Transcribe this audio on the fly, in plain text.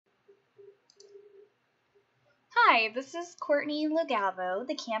Hi, this is Courtney Lugalvo,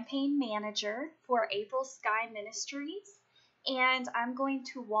 the campaign manager for April Sky Ministries, and I'm going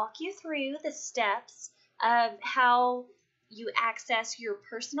to walk you through the steps of how you access your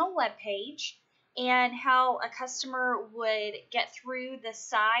personal webpage and how a customer would get through the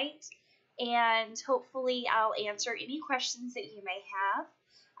site, and hopefully I'll answer any questions that you may have.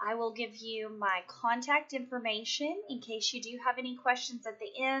 I will give you my contact information in case you do have any questions at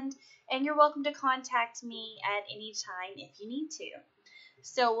the end, and you're welcome to contact me at any time if you need to.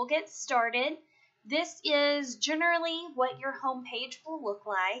 So we'll get started. This is generally what your home page will look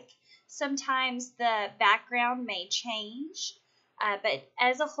like. Sometimes the background may change, but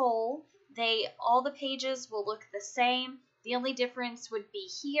as a whole, all the pages will look the same. The only difference would be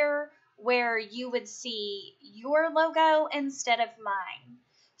here where you would see your logo instead of mine.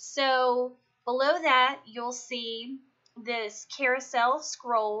 So below that, you'll see this carousel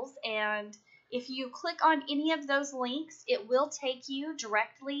scrolls, and if you click on any of those links, it will take you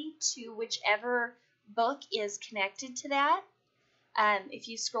directly to whichever book is connected to that. If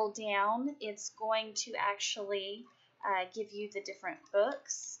you scroll down, it's going to actually give you the different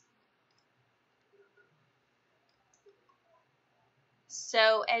books.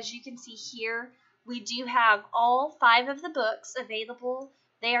 So as you can see here, we do have all 5 of the books available.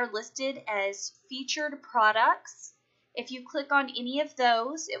 They are listed as featured products. If you click on any of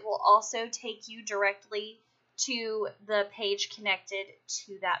those, it will also take you directly to the page connected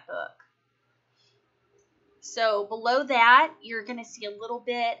to that book. So below that, you're going to see a little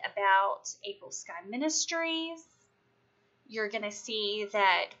bit about April Sky Ministries. You're going to see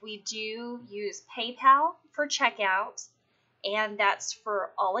that we do use PayPal for checkout, and that's for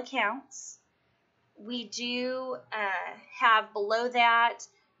all accounts. We do have below that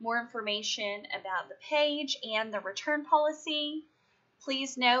more information about the page and the return policy.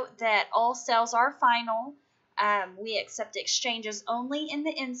 Please note that all sales are final. We accept exchanges only in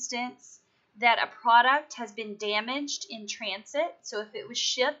the instance that a product has been damaged in transit. So if it was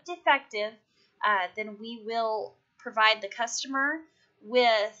shipped defective, then we will provide the customer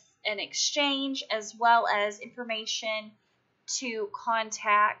with an exchange as well as information to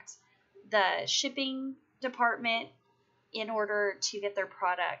contact the shipping department in order to get their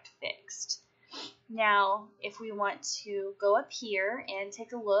product fixed. Now, if we want to go up here and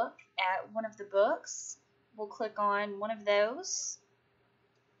take a look at one of the books, we'll click on one of those.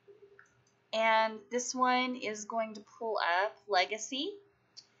 And this one is going to pull up Legacy.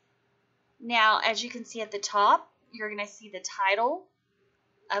 Now, as you can see at the top, you're going to see the title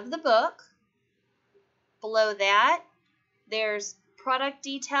of the book. Below that, there's product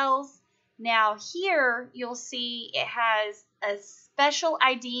details. Now here you'll see it has a special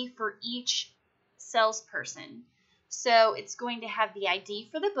ID for each salesperson. So it's going to have the ID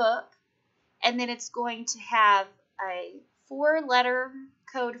for the book, and then it's going to have a 4-letter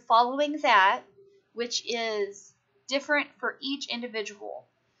code following that, which is different for each individual.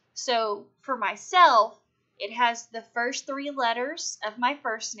 So for myself, it has the first 3 letters of my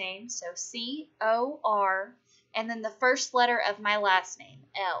first name, so C-O-R, and then the first letter of my last name,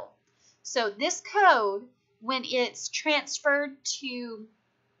 L. So this code, when it's transferred to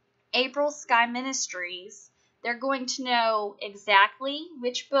April Sky Ministries, they're going to know exactly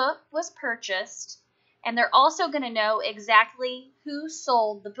which book was purchased, and they're also going to know exactly who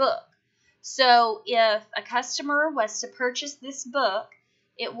sold the book. So if a customer was to purchase this book,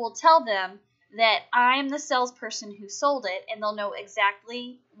 it will tell them that I'm the salesperson who sold it, and they'll know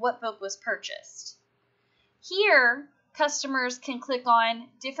exactly what book was purchased. Here, customers can click on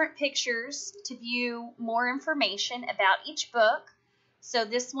different pictures to view more information about each book. So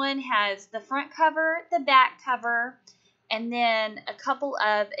this one has the front cover, the back cover, and then a couple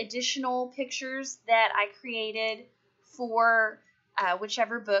of additional pictures that I created for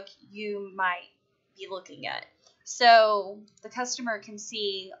whichever book you might be looking at. So the customer can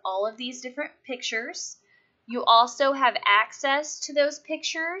see all of these different pictures. You also have access to those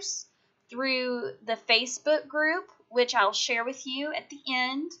pictures through the Facebook group, which I'll share with you at the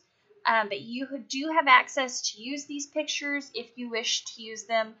end. But you do have access to use these pictures if you wish to use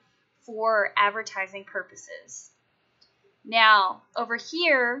them for advertising purposes. Now, over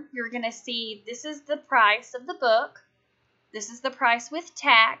here, you're going to see this is the price of the book. This is the price with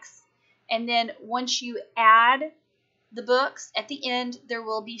tax. And then once you add the books at the end, there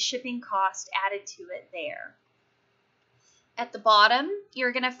will be shipping cost added to it there. At the bottom,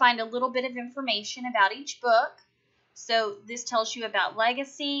 you're going to find a little bit of information about each book. So this tells you about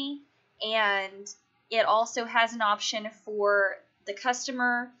Legacy, and it also has an option for the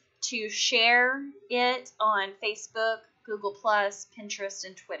customer to share it on Facebook, Google+, Pinterest,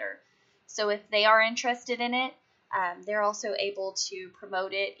 and Twitter. So if they are interested in it, they're also able to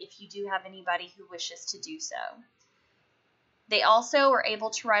promote it if you do have anybody who wishes to do so. They also are able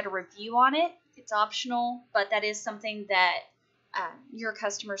to write a review on it. It's optional, but that is something that your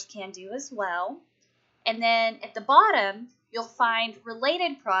customers can do as well. And then at the bottom, you'll find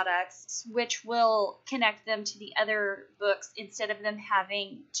related products, which will connect them to the other books instead of them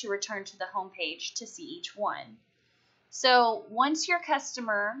having to return to the home page to see each one. So once your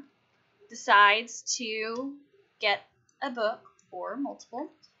customer decides to get a book or multiple,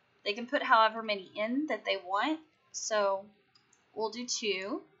 they can put however many in that they want. So we'll do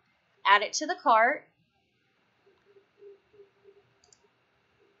 2, add it to the cart,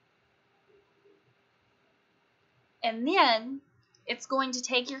 and then it's going to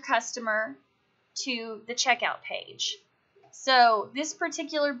take your customer to the checkout page. So this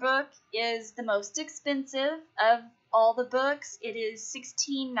particular book is the most expensive of all the books. It is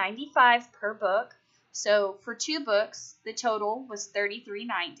 $16.95 per book. So for 2 books, the total was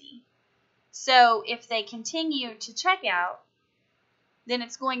 $33.90. So if they continue to checkout, then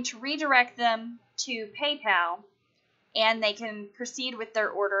it's going to redirect them to PayPal, and they can proceed with their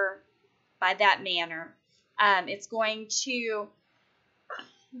order by that manner. It's going to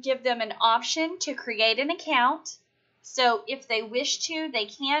give them an option to create an account. So if they wish to, they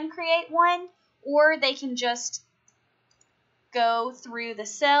can create one, or they can just go through the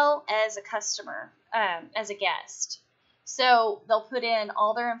sale as a customer, as a guest. So they'll put in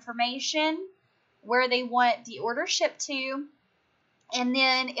all their information, where they want the order shipped to, and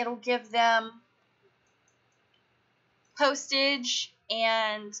then it'll give them postage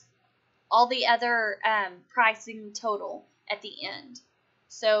and all the other pricing total at the end.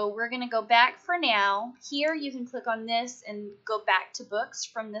 So we're going to go back for now. Here you can click on this and go back to books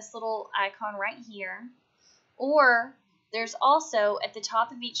from this little icon right here. Or there's also at the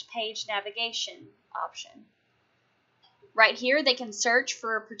top of each page navigation option. Right here they can search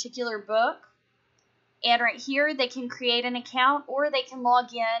for a particular book. And right here they can create an account, or they can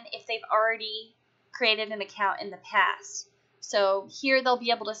log in if they've already created an account in the past. So here they'll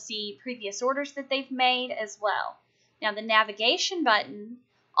be able to see previous orders that they've made as well. Now the navigation button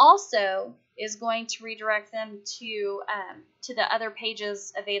also is going to redirect them to the other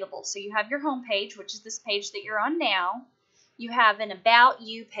pages available. So you have your home page, which is this page that you're on now. You have an About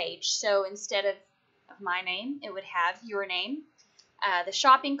You page. So instead of my name, it would have your name, the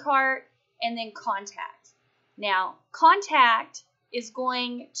shopping cart, and then contact. Now contact is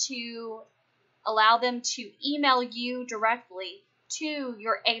going to allow them to email you directly to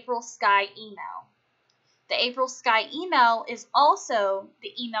your April Sky email. The April Sky email is also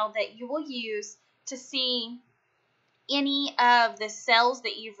the email that you will use to see any of the sales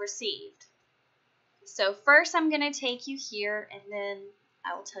that you've received. So first I'm going to take you here, and then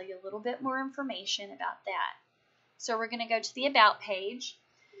I will tell you a little bit more information about that. So we're going to go to the About page.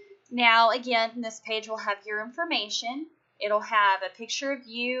 Now again, this page will have your information. It'll have a picture of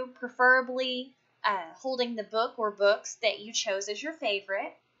you, preferably holding the book or books that you chose as your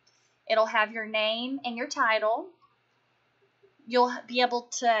favorite. It'll have your name and your title. You'll be able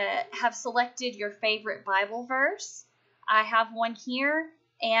to have selected your favorite Bible verse. I have one here,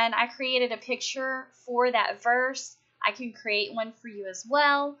 and I created a picture for that verse. I can create one for you as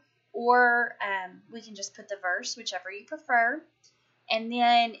well, or we can just put the verse, whichever you prefer. And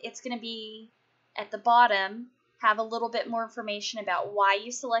then it's going to be at the bottom, have a little bit more information about why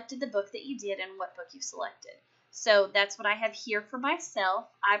you selected the book that you did and what book you selected. So that's what I have here for myself.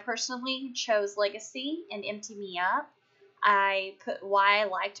 I personally chose Legacy and Empty Me Up. I put why I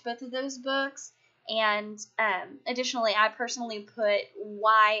liked both of those books, and additionally, I personally put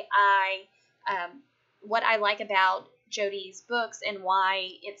why what I like about Jody's books and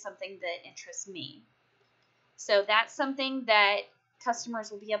why it's something that interests me. So that's something that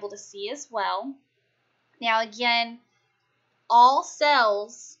customers will be able to see as well. Now again, all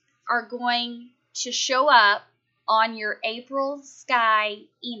sales are going to show up on your April Sky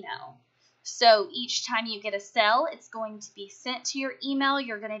email. So each time you get a sale, it's going to be sent to your email.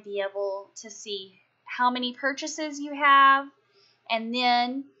 You're going to be able to see how many purchases you have, and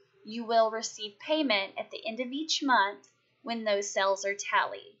then you will receive payment at the end of each month when those sales are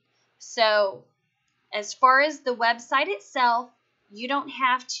tallied. So as far as the website itself, you don't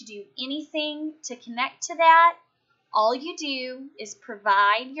have to do anything to connect to that. All you do is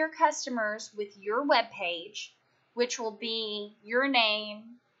provide your customers with your web page, which will be your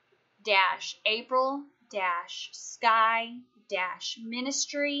name April Sky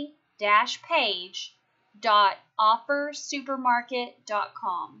Ministry page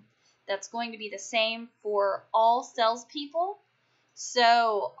 .offersupermarket.com. That's going to be the same for all salespeople.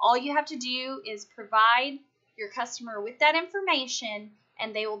 So all you have to do is provide your customer with that information,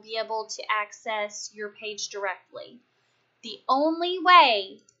 and they will be able to access your page directly. The only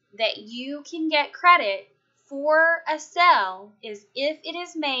way that you can get credit for a sale is if it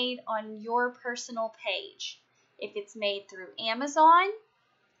is made on your personal page. If it's made through Amazon,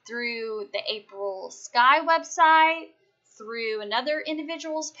 through the April Sky website, through another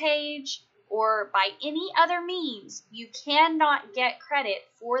individual's page, or by any other means, you cannot get credit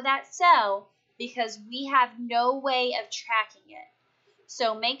for that sale because we have no way of tracking it.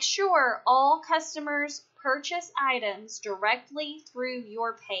 So make sure all customers purchase items directly through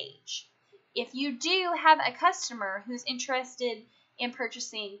your page. If you do have a customer who's interested in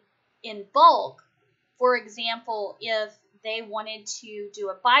purchasing in bulk, for example, if they wanted to do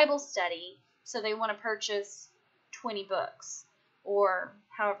a Bible study, so they want to purchase 20 books or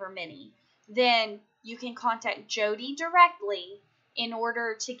however many, then you can contact Jody directly in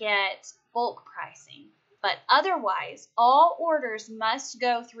order to get bulk pricing. But otherwise, all orders must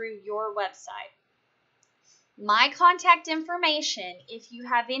go through your website. My contact information, if you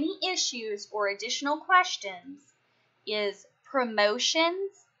have any issues or additional questions, is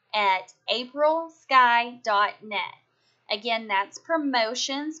promotions@aprilsky.net. Again, that's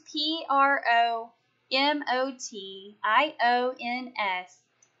promotions, PROMOTIONS,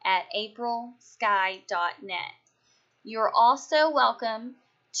 @aprilsky.net. You're also welcome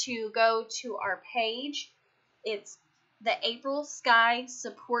to go to our page. It's the April Sky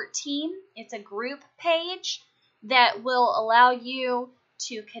Support Team. It's a group page that will allow you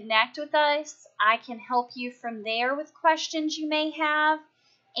to connect with us. I can help you from there with questions you may have,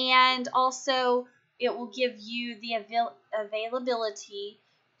 and also it will give you the availability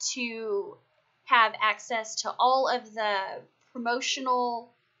to have access to all of the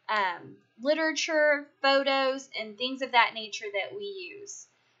promotional literature, photos, and things of that nature that we use.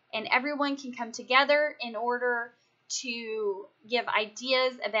 And everyone can come together in order to give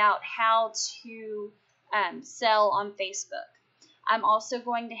ideas about how to sell on Facebook. I'm also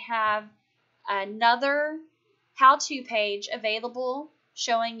going to have another how-to page available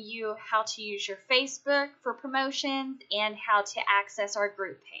showing you how to use your Facebook for promotions and how to access our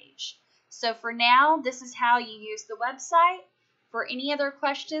group page. So for now, this is how you use the website. For any other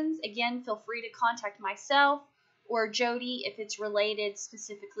questions, again, feel free to contact myself or Jody if it's related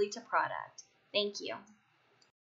specifically to product. Thank you.